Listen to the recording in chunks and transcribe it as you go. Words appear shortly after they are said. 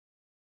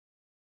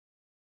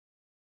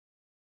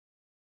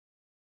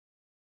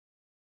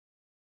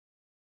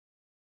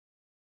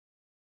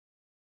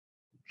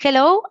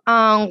Hello,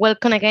 and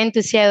welcome again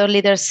to CIO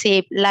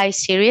Leadership Live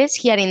Series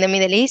here in the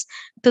Middle East.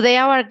 Today,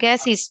 our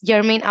guest is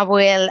Germin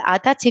Abouel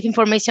Atta, Chief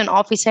Information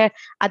Officer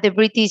at the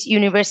British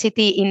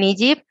University in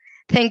Egypt.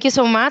 Thank you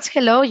so much.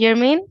 Hello,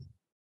 Germin.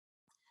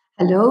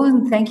 Hello,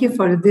 and thank you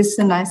for this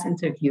nice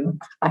interview.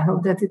 I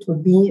hope that it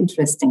will be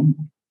interesting.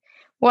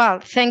 Well,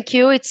 thank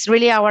you. It's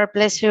really our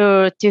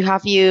pleasure to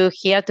have you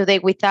here today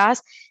with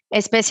us.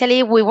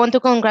 Especially, we want to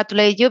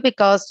congratulate you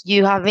because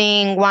you have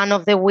been one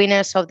of the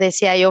winners of the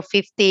CIO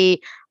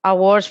 50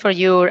 awards for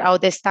your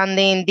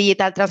outstanding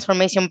digital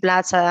transformation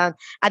plans at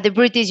the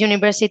British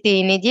University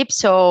in Egypt.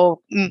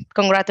 So,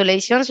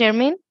 congratulations,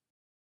 Germin.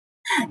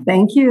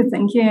 Thank you,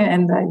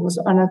 and I was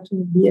honored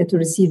to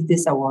receive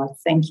this award.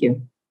 Thank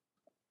you.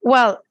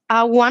 Well,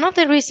 one of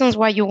the reasons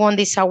why you won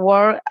this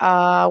award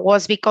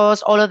was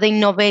because all of the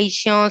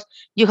innovations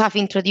you have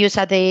introduced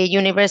at the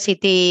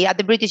university, at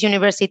the British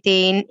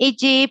University in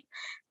Egypt,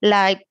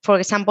 like, for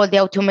example, the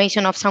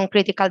automation of some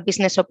critical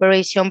business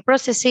operation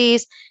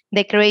processes,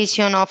 the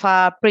creation of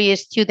a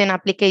pre-student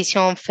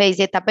application phase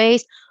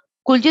database.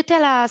 Could you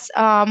tell us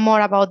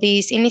more about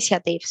these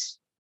initiatives?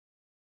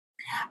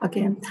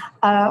 Okay,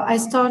 I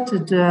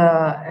started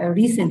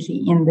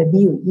recently in the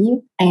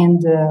BOE,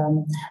 and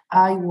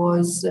I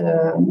was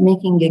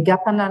making a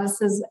gap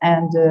analysis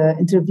and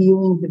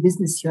interviewing the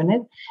business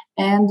unit.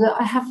 And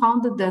I have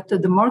found that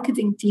the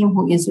marketing team,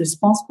 who is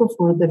responsible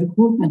for the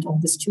recruitment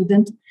of the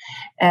student,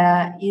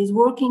 is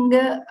working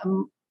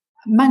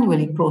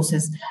manually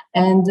process,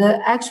 and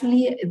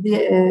actually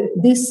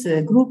this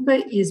group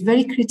is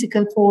very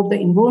critical for the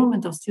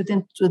enrollment of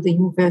students to the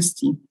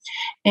university,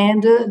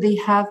 and they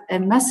have a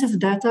massive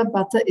data,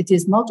 but it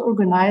is not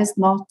organized,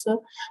 not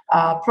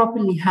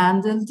properly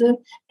handled,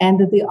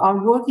 and they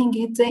are working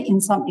it in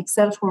some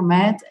Excel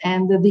format,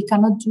 and they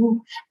cannot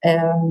do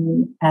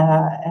an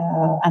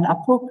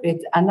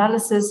appropriate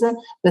analysis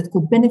that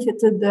could benefit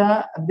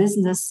the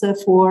business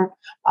for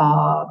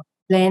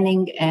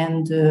planning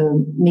and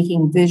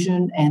making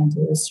vision and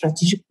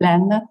strategic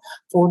plan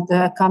for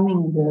the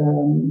coming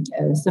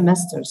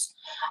semesters.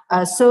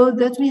 So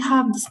that we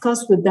have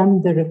discussed with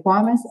them the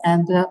requirements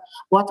and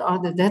what are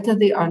the data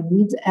they are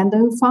need, and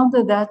we found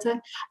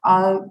that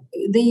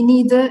they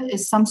need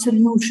some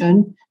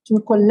solution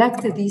to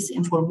collect this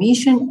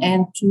information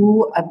and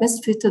to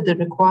best fit the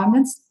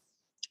requirements.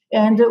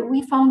 And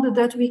we found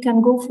that we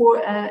can go for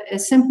a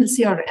simple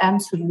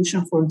CRM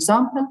solution, for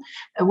example,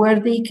 where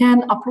they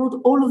can upload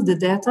all of the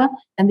data,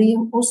 and they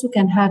also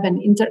can have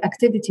an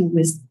interactivity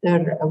with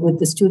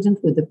the student,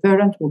 with the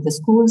parent, with the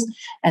schools,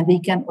 and they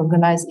can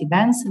organize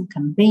events and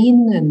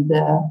campaign, and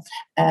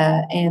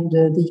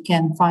they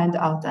can find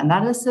out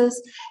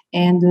analysis,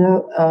 and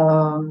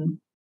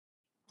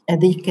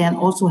they can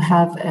also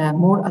have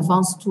more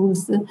advanced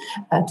tools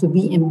to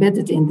be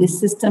embedded in this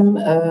system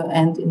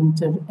and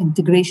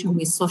integration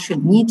with social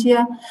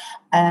media.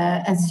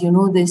 As you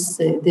know, this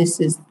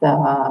is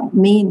the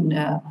main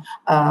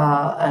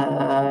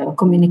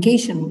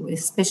communication,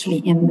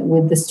 especially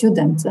with the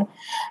students.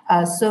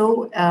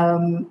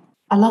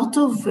 A lot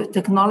of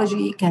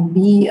technology can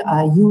be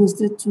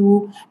used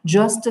to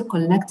just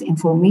collect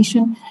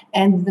information,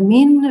 and the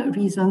main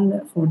reason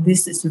for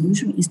this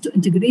solution is to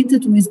integrate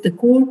it with the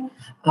core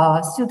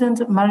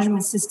student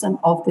management system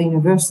of the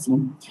university.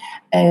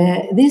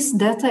 This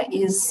data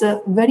is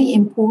very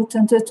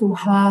important to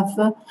have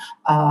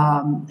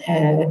a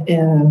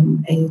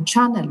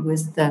channel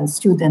with the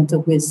student,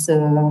 with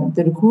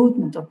the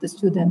recruitment of the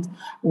student,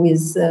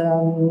 with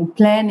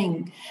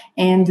planning,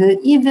 and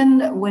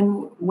even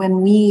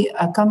when we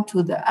come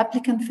to the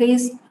applicant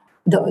phase,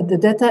 the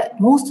data,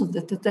 most of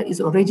the data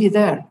is already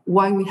there.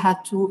 Why we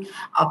had to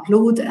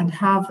upload and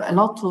have a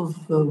lot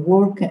of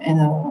work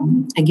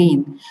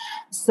again.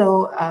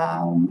 So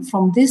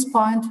from this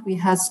point, we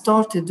have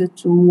started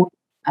to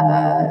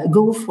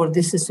go for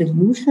this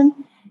solution.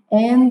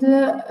 And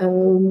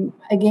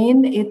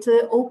again, it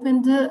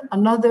opened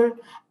another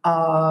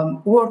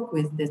work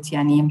with it,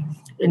 Yani.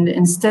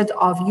 Instead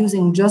of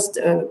using just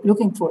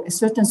looking for a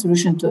certain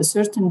solution to a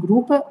certain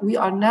group, we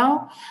are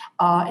now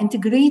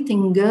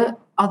integrating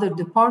other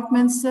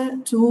departments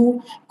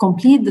to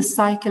complete the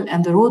cycle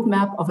and the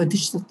roadmap of a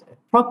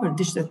proper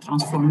digital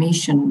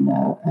transformation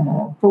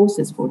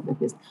process for the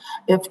business.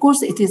 Of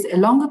course, it is a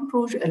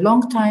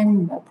long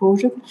time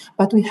project,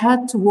 but we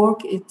had to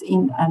work it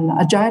in an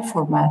agile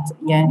format,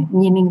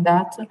 meaning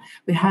that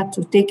we had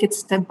to take it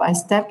step by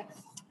step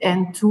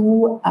and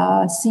to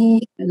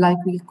see, like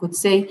we could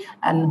say,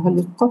 an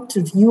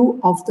helicopter view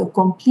of the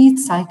complete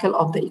cycle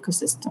of the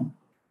ecosystem,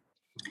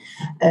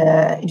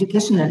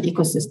 educational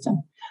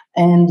ecosystem.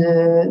 And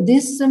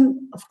this,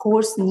 of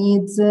course,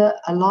 needs a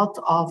lot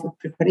of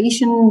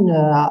preparation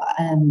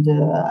and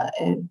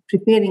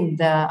preparing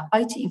the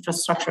IT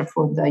infrastructure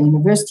for the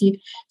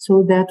university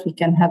so that we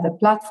can have a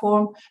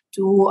platform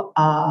to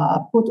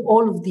put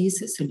all of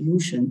these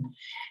solutions.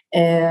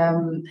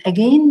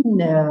 Again,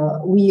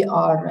 we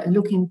are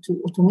looking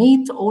to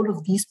automate all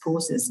of these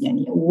processes.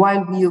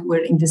 While we were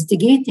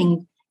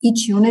investigating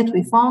each unit,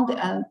 we found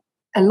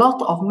a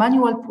lot of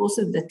manual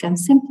process that can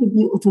simply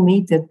be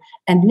automated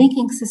and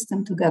linking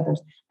system together.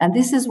 And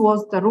this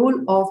was the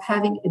role of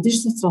having a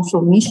digital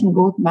transformation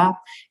roadmap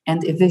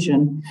and a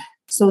vision,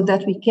 so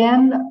that we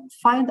can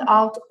find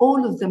out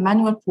all of the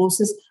manual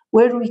process,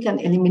 where we can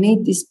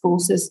eliminate this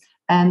process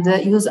and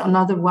use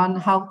another one,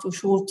 how to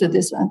shorten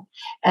this one.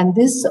 And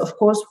this, of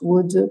course,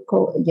 would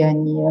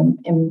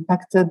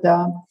impact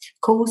the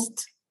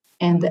cost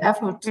and the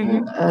effort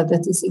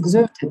that is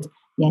exerted.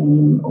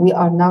 We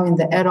are now in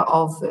the era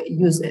of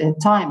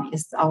time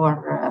is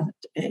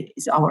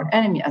our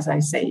enemy, as I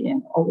say,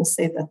 and always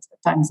say that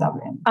time is our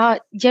enemy.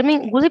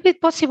 Germin, would it be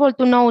possible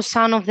to know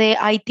some of the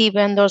IT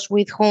vendors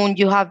with whom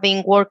you have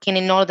been working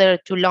in order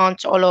to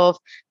launch all of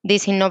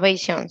these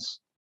innovations?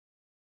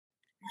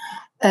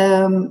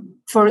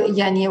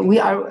 We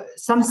are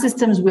some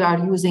systems we are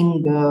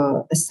using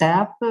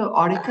SAP,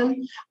 Oracle,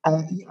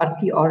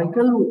 ERP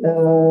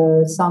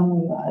Oracle.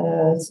 Some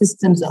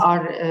systems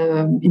are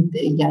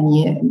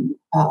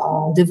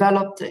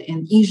developed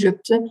in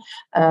Egypt.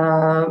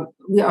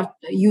 We are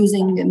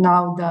using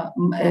now the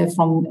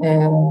from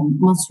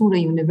Mansoura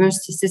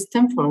University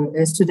system for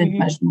a student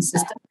management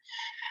system.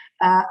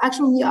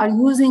 Actually, we are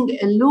using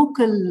a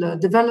local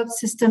developed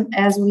system,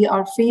 as we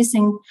are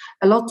facing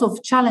a lot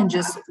of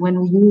challenges when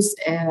we use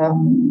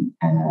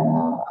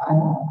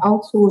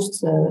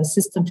outsourced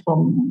system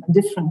from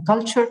different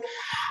culture.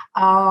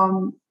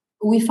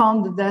 We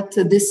found that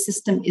this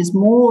system is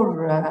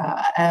more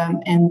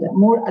and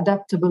more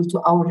adaptable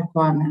to our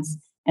requirements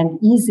and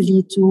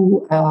easily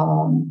to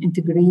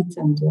integrate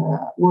and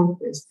work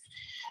with.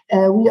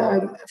 We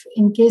are,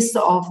 in case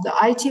of the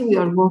IT, we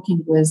are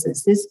working with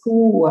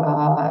Cisco,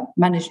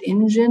 Managed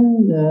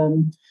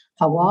Engine,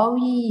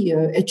 Huawei,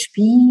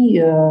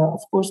 HP,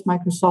 of course,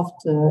 Microsoft.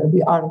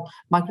 We are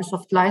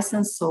Microsoft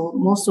licensed, so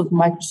most of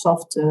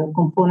Microsoft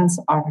components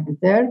are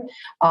there.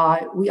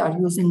 We are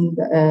using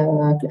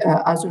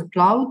Azure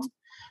Cloud,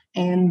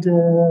 and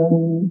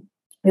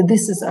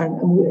this is our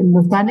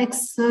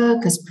Nutanix,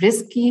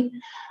 Kaspersky.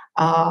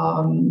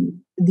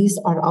 These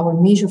are our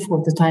major,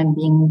 for the time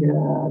being,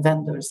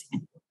 vendors.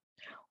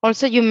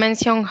 Also, you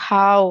mentioned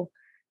how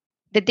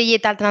the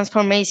digital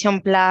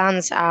transformation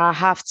plans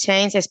have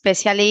changed,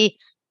 especially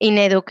in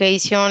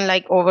education,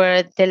 like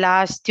over the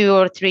last 2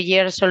 or 3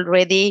 years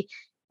already.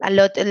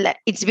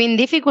 It's been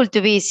difficult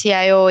to be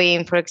CIO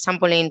in, for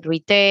example, in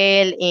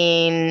retail,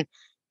 in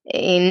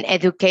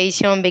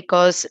education,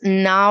 because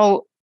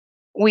now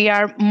we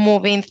are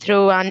moving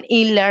through an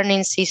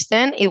e-learning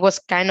system. It was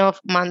kind of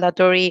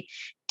mandatory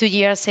 2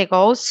 years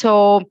ago.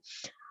 So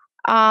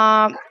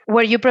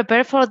were you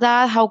prepared for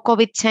that? How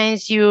COVID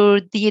changed your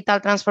digital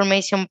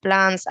transformation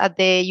plans at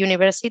the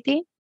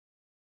university?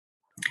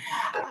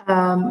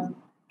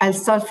 I'll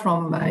start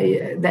from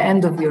the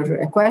end of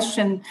your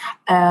question.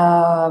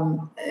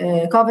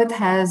 COVID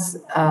has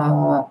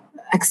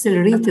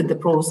accelerated the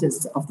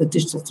process of the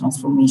digital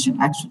transformation,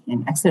 actually,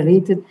 and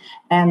accelerated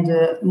and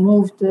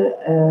moved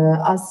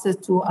us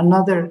to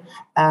another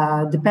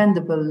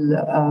dependable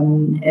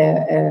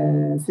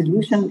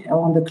solution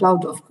on the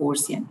cloud, of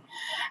course.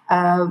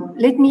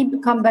 Let me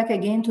come back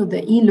again to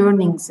the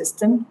e-learning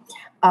system.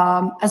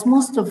 As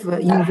most of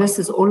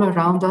universities all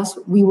around us,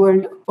 we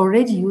were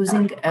already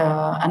using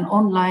an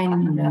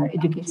online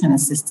educational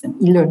system,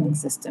 e-learning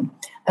system,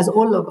 as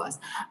all of us.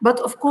 But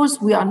of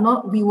course, we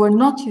were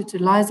not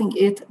utilizing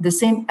it the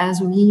same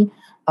as we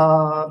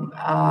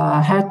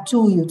had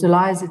to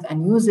utilize it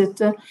and use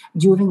it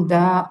during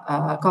the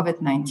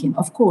COVID-19.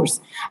 Of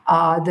course,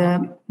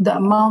 the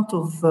amount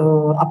of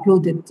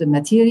uploaded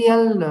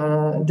material,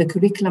 the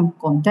curriculum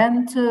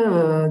content,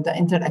 the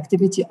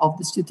interactivity of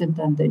the student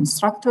and the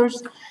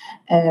instructors,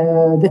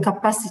 the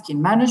capacity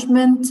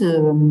management,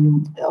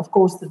 of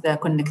course, the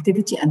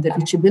connectivity and the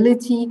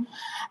reachability.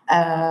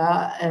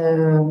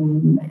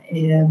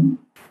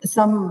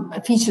 Some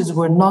features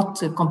were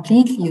not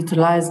completely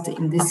utilized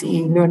in this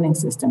e-learning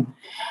system.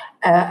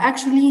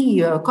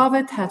 Actually,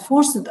 COVID had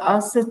forced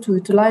us to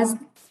utilize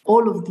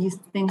all of these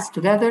things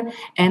together,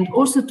 and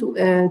also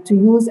to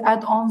use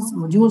add-ons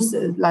modules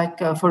like,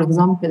 for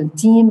example,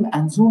 Team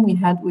and Zoom.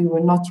 We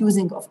were not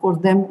using, of course,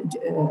 them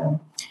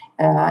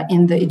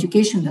in the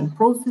educational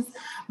process,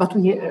 but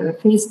we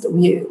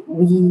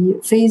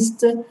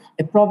faced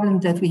a problem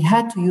that we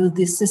had to use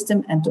this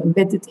system and to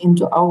embed it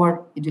into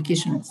our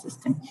educational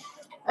system.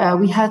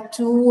 We had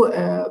to,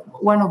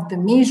 one of the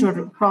major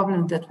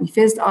problems that we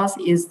faced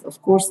is,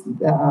 of course,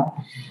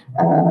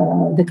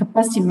 the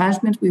capacity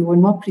management. We were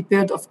not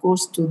prepared, of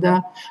course, to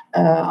the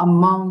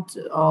amount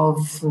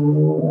of,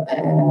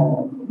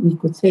 we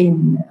could say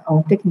in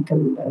our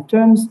technical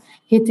terms,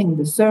 hitting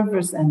the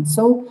servers and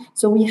so.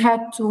 So we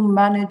had to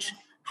manage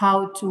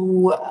how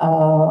to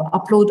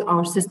upload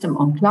our system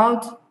on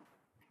cloud,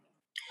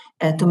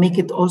 to make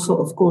it also,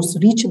 of course,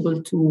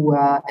 reachable to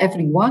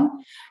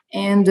everyone.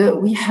 And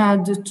we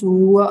had to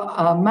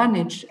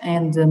manage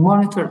and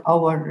monitor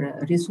our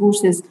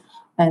resources.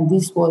 And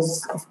this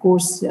was, of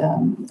course,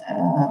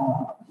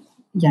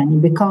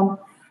 become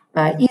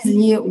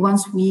easy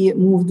once we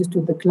moved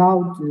to the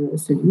cloud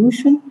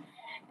solution.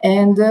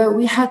 And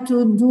we had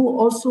to do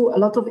also a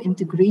lot of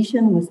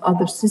integration with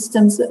other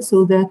systems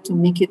so that to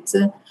make it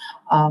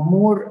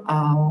more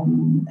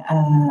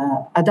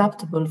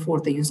adaptable for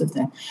the use of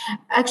them.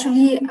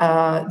 Actually,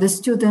 the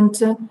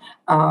student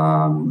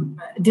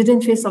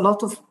didn't face a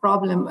lot of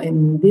problem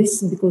in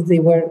this because they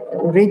were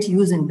already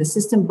using the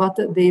system, but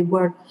they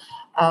were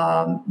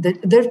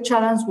their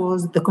challenge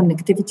was the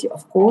connectivity,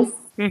 of course,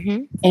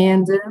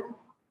 and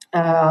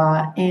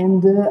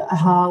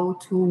how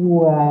to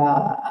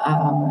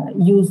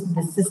use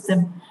the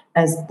system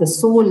as the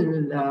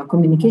sole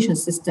communication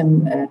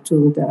system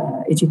to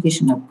the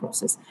educational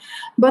process.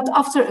 But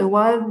after a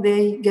while,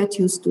 they get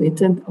used to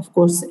it. And of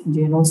course,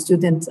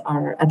 students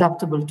are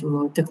adaptable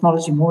to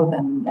technology more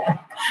than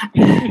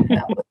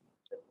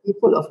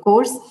people, of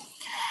course.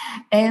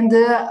 And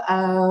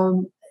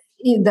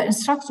the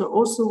instructor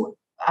also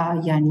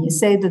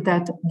said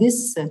that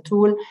this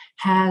tool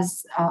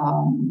has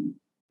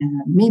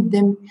made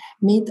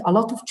a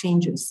lot of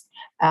changes.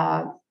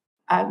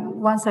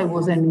 Once I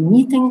was in a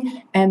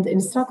meeting, and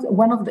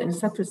one of the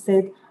instructors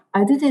said,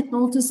 I didn't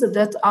notice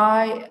that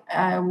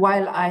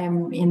while I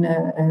am in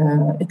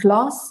a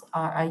class,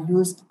 I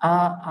used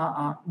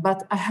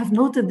but I have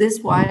noted this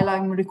while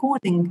I'm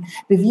reviewing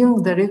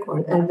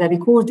the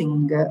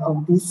recording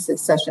of these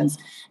sessions.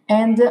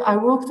 And I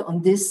worked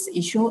on this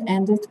issue,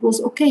 and it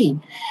was okay.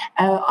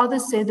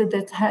 Others said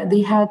that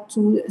they had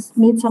to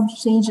make some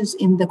changes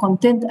in the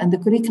content and the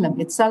curriculum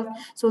itself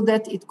so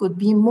that it could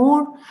be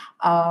more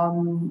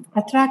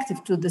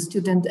attractive to the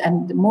student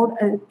and more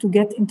to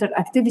get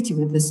interactivity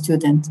with the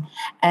student.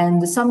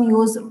 And some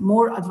use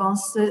more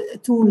advanced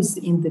tools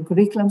in the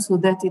curriculum so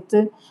that it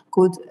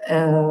could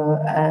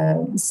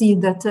see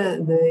that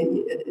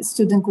the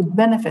student could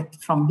benefit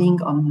from being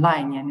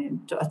online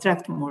and to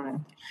attract more.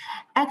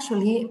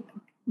 Actually,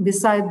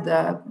 beside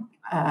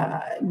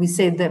we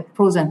say the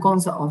pros and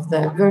cons of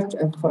the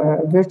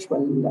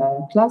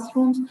virtual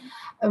classrooms,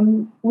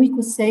 we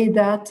could say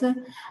that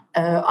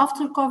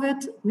after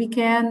COVID, we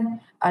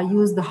can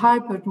use the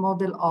hybrid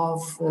model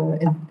of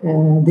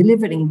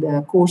delivering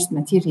the course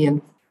material.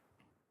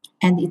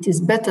 And it is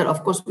better,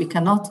 of course, we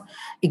cannot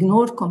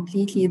ignore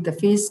completely the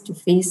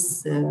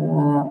face-to-face.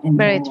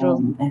 Very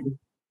true.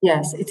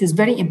 Yes, it is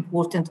very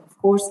important, of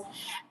course,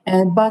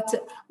 but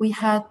we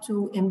had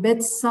to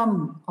embed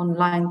some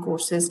online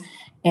courses,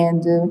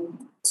 and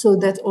so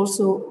that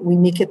also we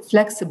make it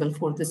flexible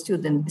for the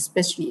student,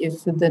 especially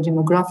if the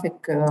demographic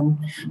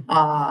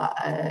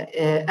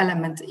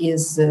element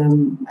is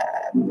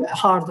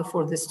harder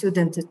for the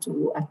student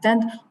to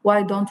attend.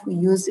 Why don't we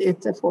use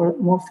it for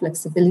more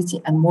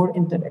flexibility and more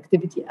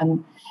interactivity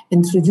and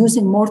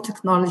introducing more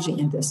technology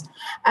in this?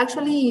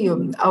 Actually,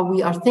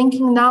 we are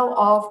thinking now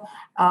of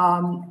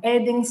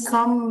adding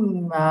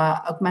some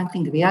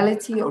augmenting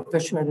reality or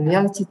virtual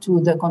reality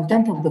to the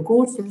content of the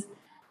courses,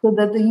 so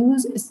that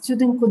the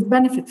student could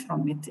benefit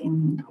from it.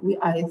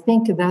 I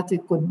think that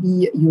it could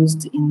be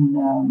used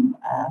in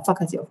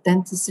faculty of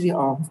dentistry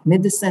or of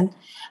medicine,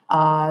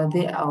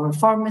 or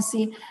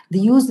pharmacy. They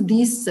use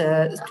these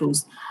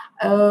tools,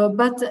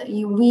 but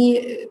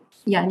we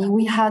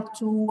had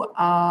to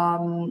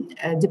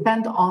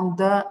depend on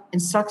the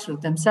instructor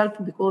themselves,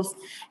 because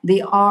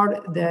they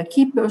are the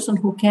key person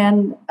who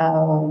can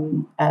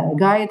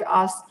guide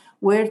us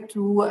where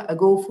to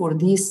go for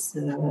these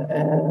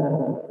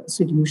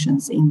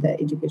solutions in the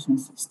education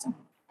system.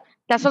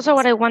 That's also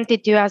what I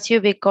wanted to ask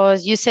you,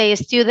 because you say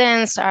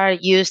students are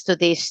used to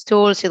these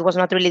tools. It was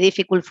not really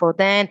difficult for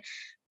them.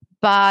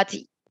 But,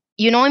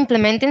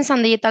 implementing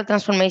some digital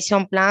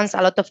transformation plans,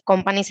 a lot of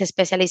companies,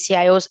 especially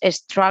CIOs,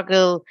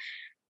 struggle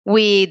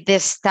with the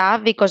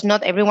staff because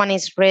not everyone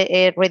is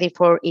ready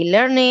for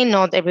e-learning.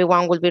 Not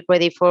everyone will be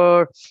ready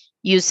for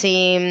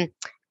using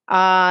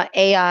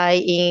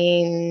AI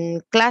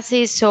in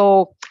classes.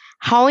 So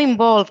how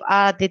involved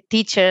are the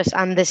teachers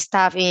and the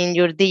staff in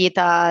your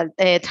digital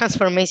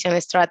transformation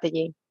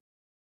strategy?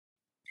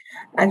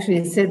 Actually,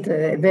 it's a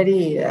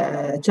very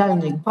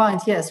challenging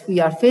point. Yes, we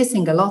are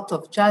facing a lot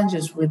of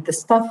challenges with the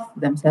staff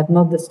themselves,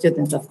 not the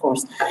students, of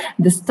course.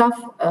 The staff,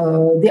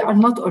 they are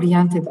not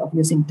oriented of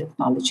using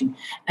technology.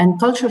 And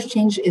culture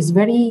change is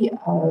very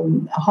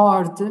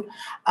hard,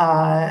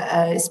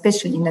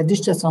 especially in a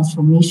digital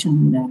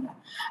transformation.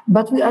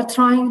 But we are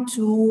trying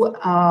to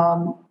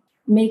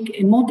make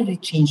a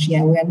moderate change. We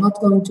are not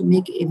going to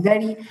make a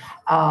very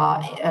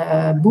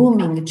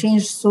booming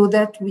change so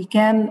that we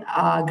can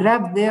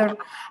grab their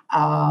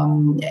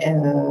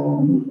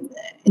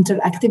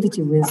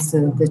interactivity with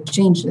the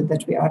change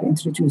that we are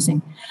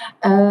introducing.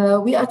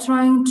 We are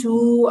trying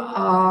to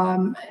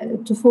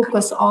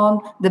focus on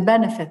the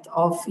benefit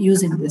of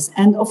using this,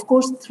 and of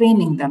course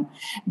training them.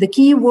 The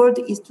key word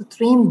is to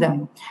train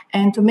them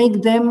and to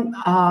make them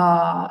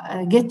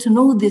get to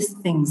know these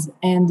things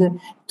and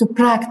to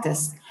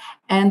practice.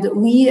 And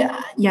we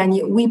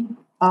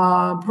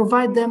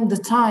provide them the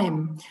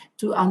time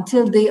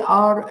until they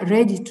are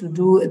ready to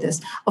do this.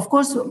 Of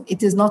course,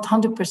 it is not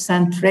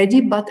 100%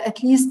 ready, but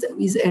at least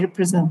is a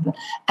representative.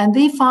 And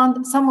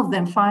some of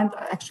them find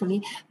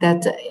actually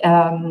that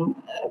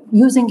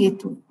using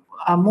it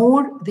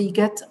more they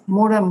get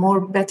more and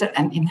more better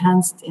and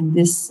enhanced in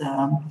this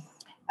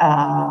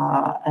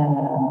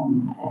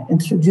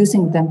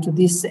introducing them to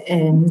this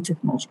new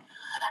technology.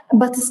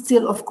 But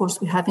still, of course,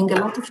 we're having a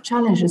lot of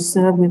challenges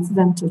with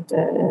them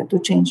to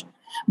change.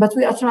 But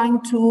we are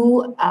trying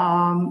to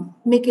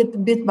make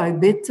it bit by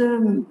bit.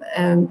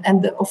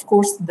 And of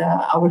course,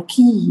 our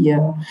key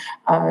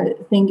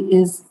thing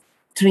is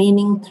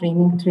training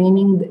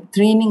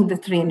the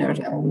trainer,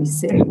 we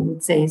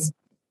would say.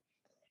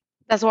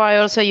 That's why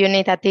also you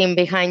need a team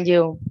behind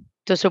you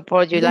to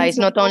support you. Yes, Like it's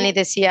not only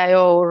the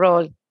CIO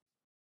role.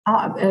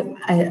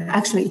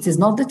 Actually, it is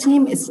not the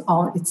team. It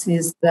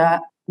is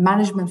the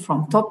management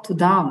from top to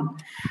down.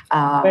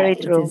 Very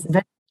It true. is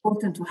very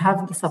important to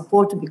have the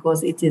support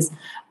because it is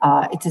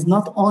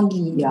not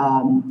only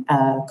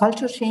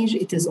culture change.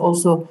 It is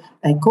also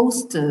a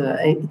cost.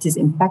 It is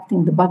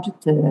impacting the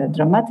budget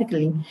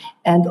dramatically,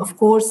 and of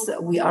course,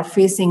 we are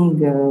facing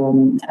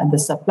the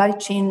supply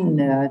chain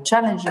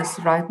challenges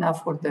right now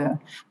for the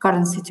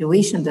current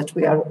situation that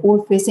we are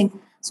all facing.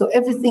 So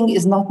everything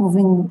is not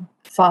moving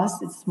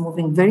fast, it's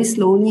moving very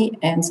slowly,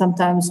 and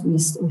sometimes we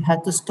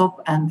had to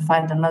stop and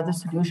find another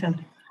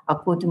solution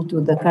according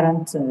to the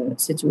current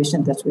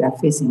situation that we are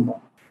facing.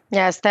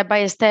 Yeah, step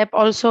by step.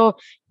 Also,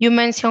 you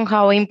mentioned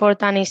how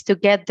important is to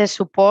get the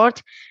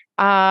support.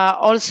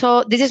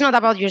 Also, this is not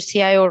about your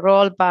CIO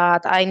role,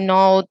 but I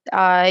know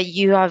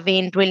you have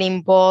been really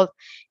involved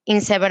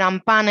in several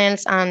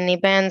panels and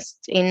events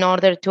in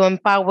order to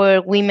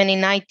empower women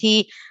in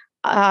IT.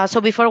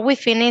 So before we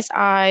finish,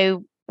 I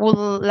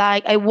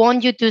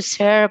want you to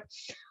share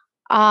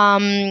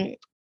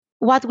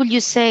what would you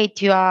say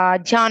to a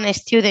young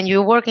student?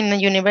 You work in a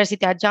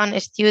university, a young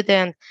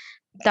student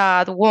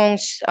that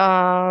wants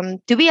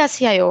to be a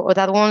CIO or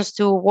that wants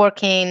to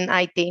work in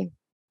IT?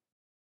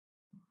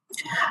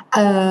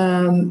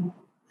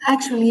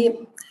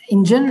 Actually,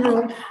 in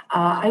general,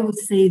 I would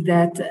say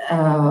that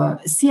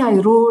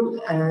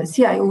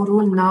CIO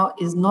role now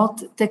is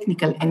not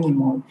technical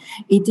anymore.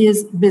 It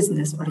is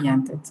business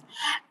oriented.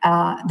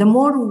 The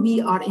more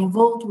we are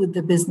involved with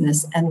the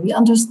business and we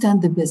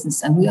understand the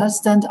business and we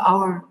understand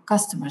our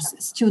customers,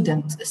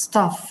 students,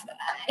 staff,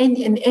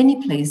 in any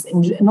place,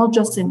 not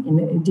just in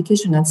the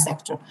educational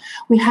sector,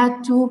 we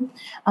had to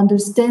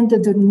understand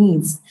their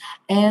needs,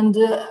 and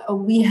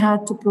we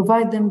had to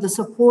provide them the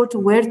support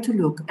where to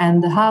look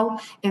and how.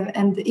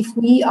 And if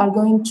we are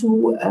going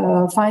to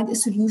find a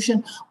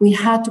solution, we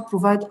had to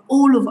provide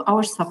all of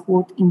our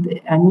support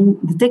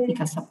the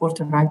technical support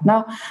right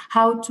now,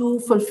 how to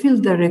fulfill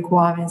the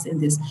requirements in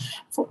this.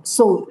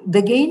 So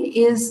the gain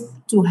is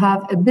to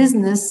have a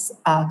business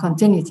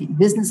continuity,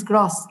 business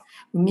growth.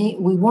 We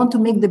want to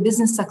make the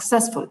business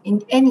successful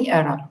in any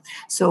era.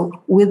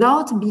 So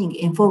without being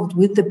involved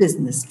with the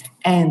business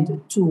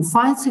and to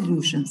find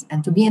solutions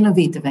and to be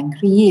innovative and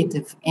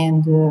creative,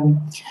 and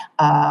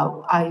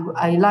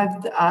I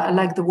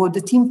like the word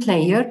the team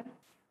player,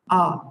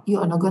 you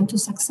are not going to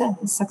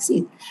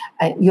succeed.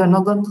 You are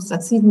not going to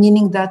succeed,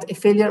 meaning that a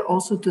failure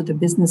also to the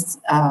business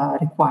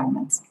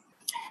requirements.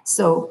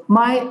 So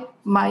my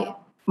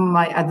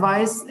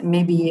advice,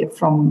 maybe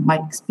from my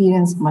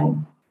experience,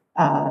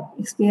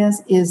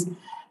 is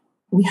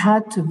we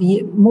had to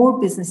be more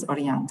business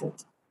oriented.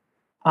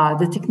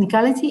 The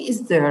technicality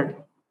is there.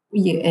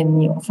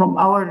 And from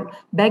our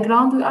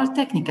background, we are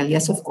technical,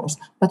 yes, of course,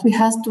 but we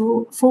have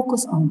to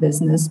focus on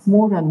business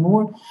more and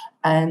more.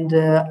 And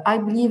I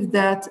believe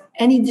that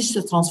any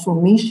digital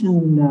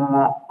transformation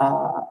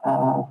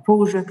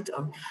project,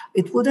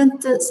 it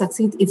wouldn't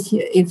succeed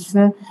if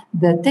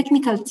the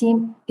technical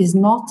team is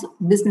not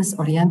business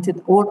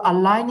oriented or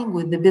aligning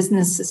with the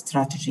business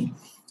strategy.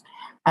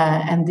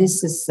 And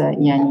this is,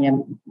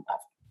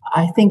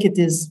 I think it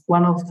is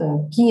one of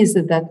the keys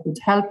that would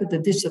help the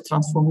digital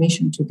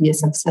transformation to be a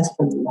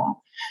successful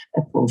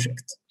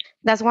project.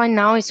 That's why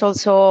now it's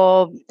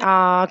also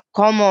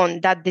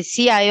common that the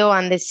CIO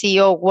and the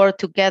CEO work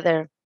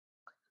together,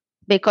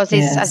 because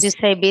it's, as you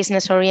say,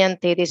 business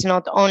oriented. It's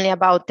not only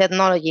about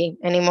technology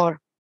anymore.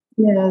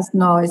 Yes,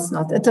 no, it's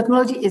not. The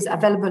technology is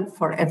available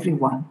for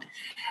everyone.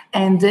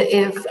 And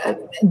if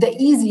the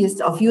easiest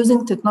of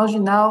using technology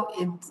now,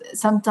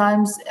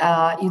 sometimes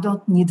you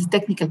don't need a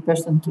technical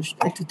person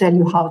to tell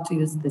you how to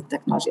use the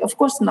technology. Of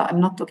course, no, I'm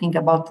not talking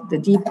about the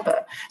deep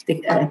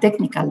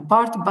technical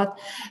part, but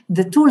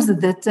the tools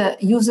that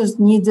users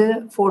need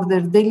for their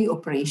daily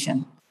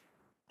operation.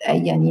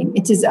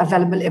 It is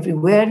available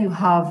everywhere. You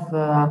have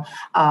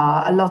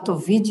a lot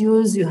of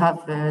videos, you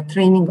have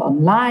training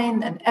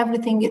online and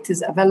everything. It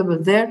is available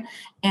there.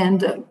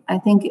 And I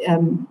think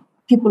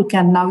people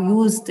can now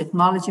use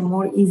technology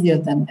more easier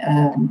than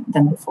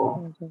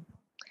before.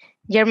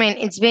 Germin,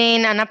 it's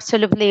been an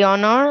absolutely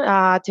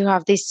honor to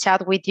have this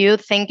chat with you.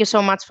 Thank you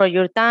so much for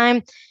your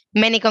time.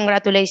 Many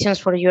congratulations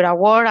for your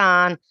award.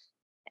 And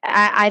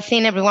I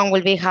think everyone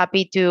will be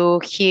happy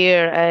to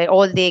hear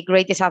all the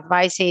greatest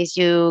advices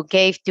you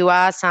gave to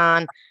us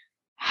and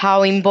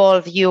how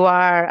involved you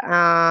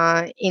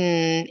are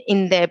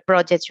in the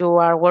projects you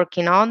are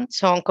working on.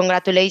 So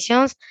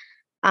congratulations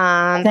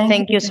and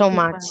thank you so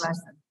much.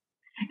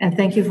 And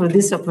thank you for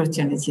this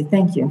opportunity.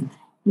 Thank you.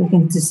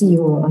 Looking to see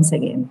you once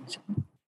again.